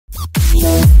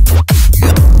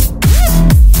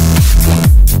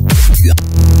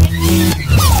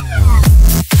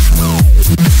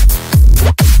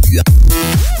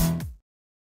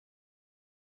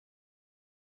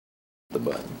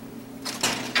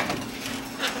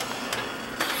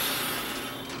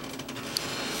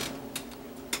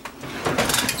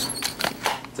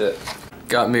it.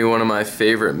 Got me one of my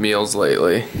favorite meals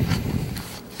lately.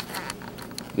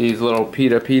 These little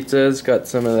pita pizzas, got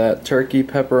some of that turkey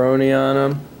pepperoni on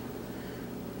them.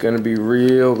 Gonna be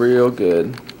real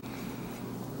good.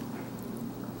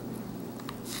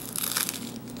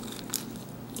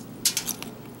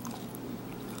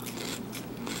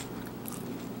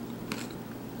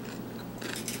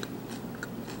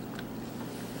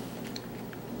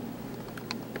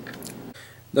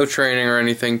 No training or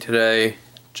anything today,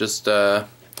 just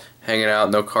hanging out,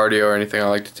 no cardio or anything. I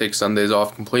like to take Sundays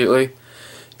off completely,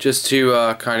 just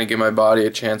to kind of give my body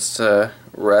a chance to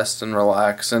rest and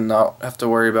relax and not have to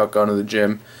worry about going to the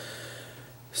gym.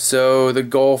 So the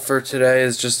goal for today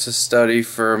is just to study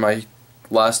for my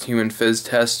last human phys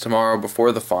test tomorrow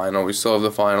before the final. We still have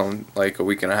the final in like a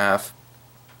week and a half.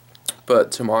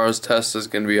 But tomorrow's test is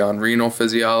going to be on renal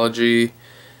physiology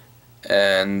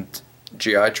and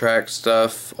GI tract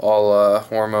stuff, all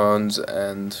hormones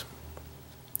and,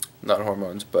 not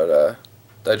hormones, but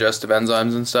digestive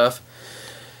enzymes and stuff.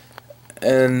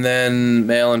 And then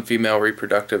male and female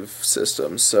reproductive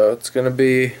systems. So it's going to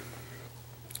be,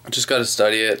 just got to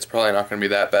study it. It's probably not going to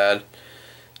be that bad.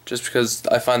 Just because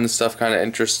I find this stuff kind of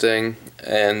interesting,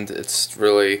 and it's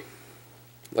really,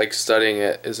 like, studying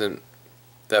it isn't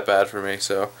that bad for me.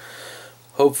 So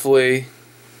hopefully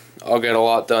I'll get a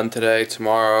lot done today,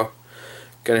 tomorrow.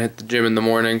 Gonna hit the gym in the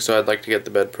morning, so I'd like to get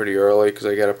to bed pretty early because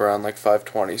I get up around like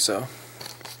 5:20, so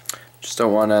just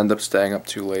don't want to end up staying up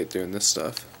too late doing this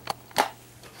stuff.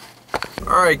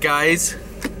 Alright guys,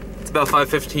 it's about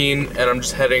 5:15 and I'm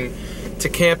just heading to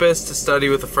campus to study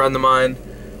with a friend of mine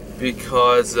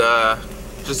because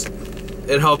just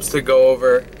it helps to go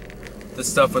over the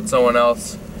stuff with someone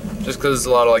else, just because there's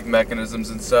a lot of like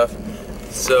mechanisms and stuff.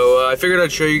 So I figured I'd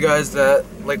show you guys that,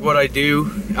 like, what I do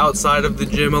outside of the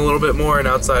gym a little bit more and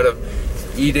outside of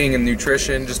eating and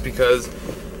nutrition, just because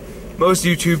most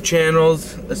YouTube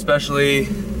channels, especially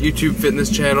YouTube fitness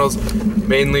channels,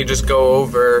 mainly just go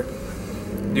over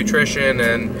nutrition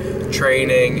and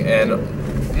training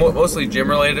and mostly gym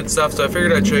related stuff. So I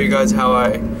figured I'd show you guys how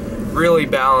I really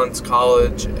balance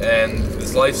college and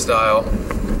this lifestyle.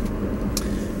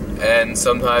 And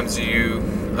sometimes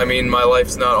I mean, my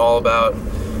life's not all about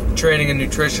training and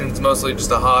nutrition. It's mostly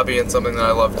just a hobby and something that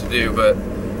I love to do, but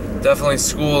definitely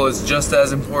school is just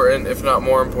as important, if not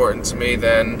more important to me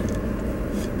than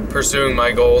pursuing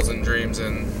my goals and dreams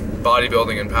in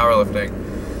bodybuilding and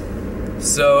powerlifting.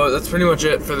 So that's pretty much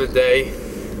it for the day.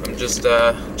 I'm just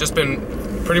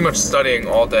been pretty much studying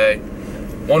all day.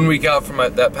 1 week out from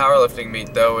that powerlifting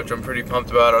meet though, which I'm pretty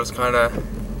pumped about. I was kind of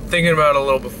thinking about it a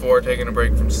little before taking a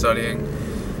break from studying,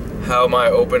 how my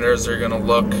openers are gonna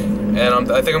look,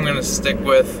 and I think I'm gonna stick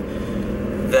with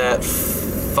that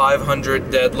 500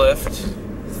 deadlift,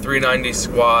 390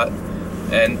 squat,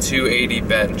 and 280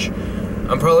 bench.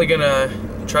 I'm probably gonna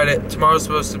try to, tomorrow's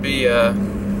supposed to be,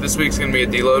 this week's gonna be a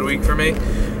deload week for me,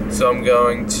 so I'm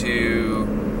going to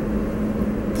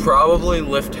probably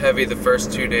lift heavy the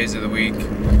first 2 days of the week,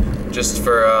 just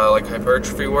for like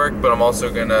hypertrophy work, but I'm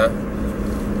also gonna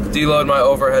deload my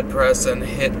overhead press and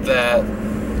hit that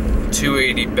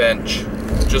 280 bench,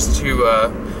 just to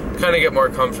kind of get more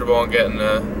comfortable and get in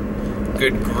a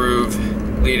good groove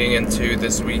leading into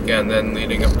this weekend and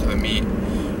leading up to the meet.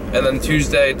 And then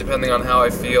Tuesday, depending on how I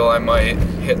feel, I might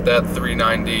hit that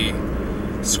 390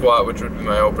 squat, which would be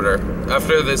my opener.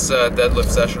 After this deadlift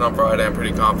session on Friday, I'm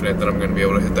pretty confident that I'm going to be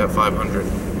able to hit that 500.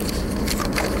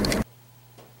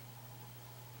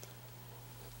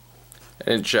 I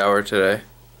didn't shower today.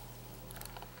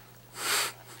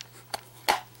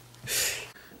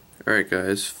 Alright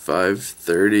guys,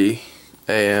 5:30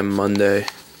 a.m. Monday.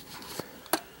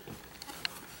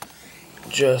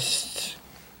 Just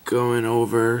going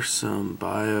over some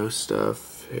bio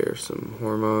stuff here, some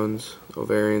hormones,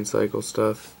 ovarian cycle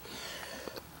stuff,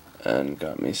 and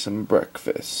got me some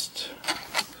breakfast.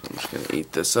 So I'm just gonna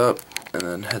eat this up and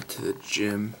then head to the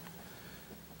gym.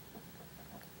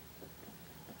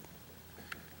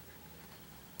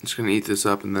 I'm just gonna eat this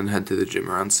up and then head to the gym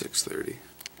around 6:30.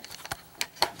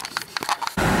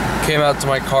 Came out to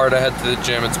my car to head to the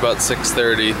gym. It's about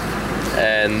 6:30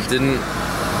 and didn't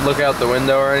look out the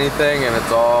window or anything, and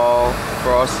it's all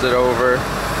frosted over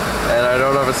and I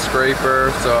don't have a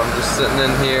scraper, so I'm just sitting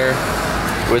in here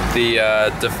with the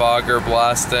defogger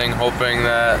blasting, hoping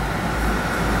that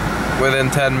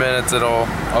within 10 minutes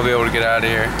I'll be able to get out of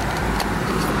here.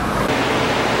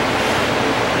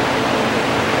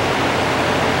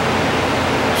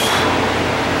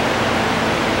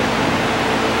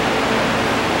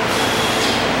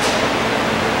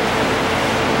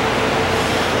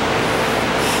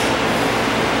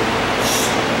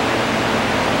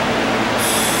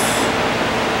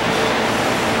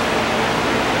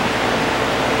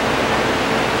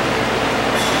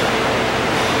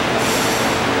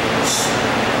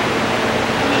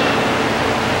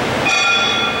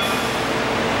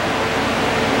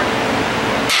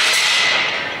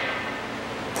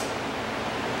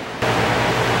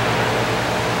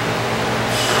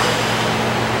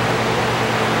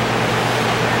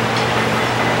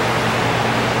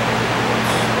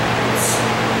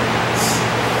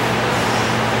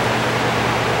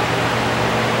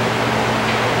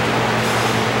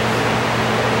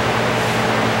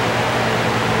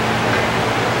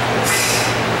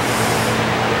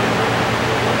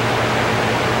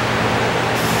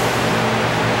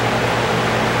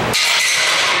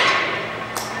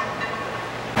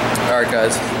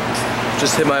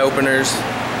 Just hit my openers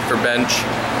for bench,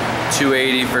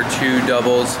 280 for 2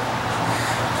 doubles.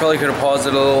 Probably could have paused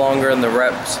it a little longer and the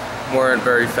reps weren't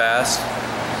very fast.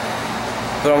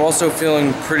 But I'm also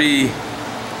feeling pretty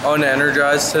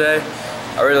unenergized today.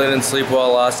 I really didn't sleep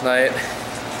well last night,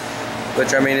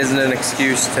 which I mean isn't an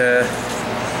excuse to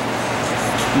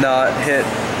not hit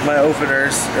my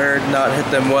openers or not hit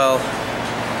them well.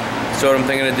 So what I'm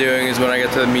thinking of doing is when I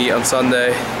get to the meet on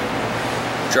Sunday,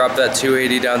 drop that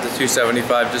 280 down to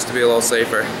 275 just to be a little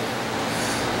safer.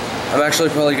 I'm actually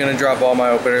probably going to drop all my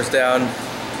openers down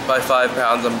by 5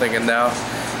 pounds, I'm thinking now,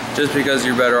 just because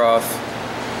you're better off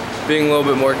being a little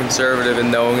bit more conservative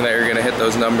and knowing that you're going to hit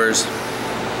those numbers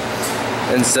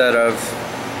instead of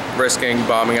risking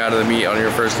bombing out of the meet on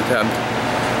your first attempt.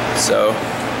 So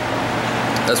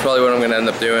that's probably what I'm going to end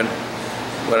up doing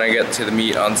when I get to the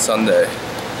meet on Sunday.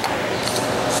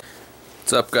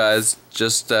 What's up, guys?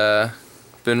 Just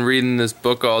been reading this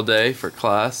book all day for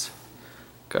class.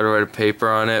 Got to write a paper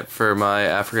on it for my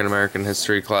African American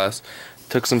history class.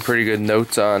 Took some pretty good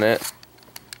notes on it.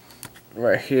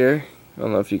 Right here. I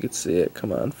don't know if you could see it.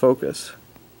 Come on, focus.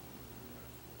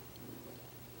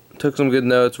 Took some good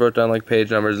notes, wrote down like page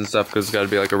numbers and stuff because it's got to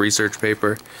be like a research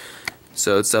paper.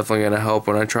 So it's definitely going to help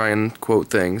when I try and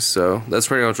quote things. So that's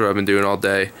pretty much what I've been doing all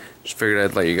day. Just figured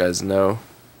I'd let you guys know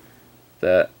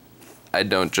that I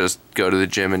don't just go to the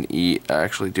gym and eat. I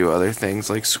actually do other things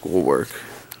like schoolwork,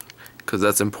 because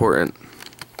that's important.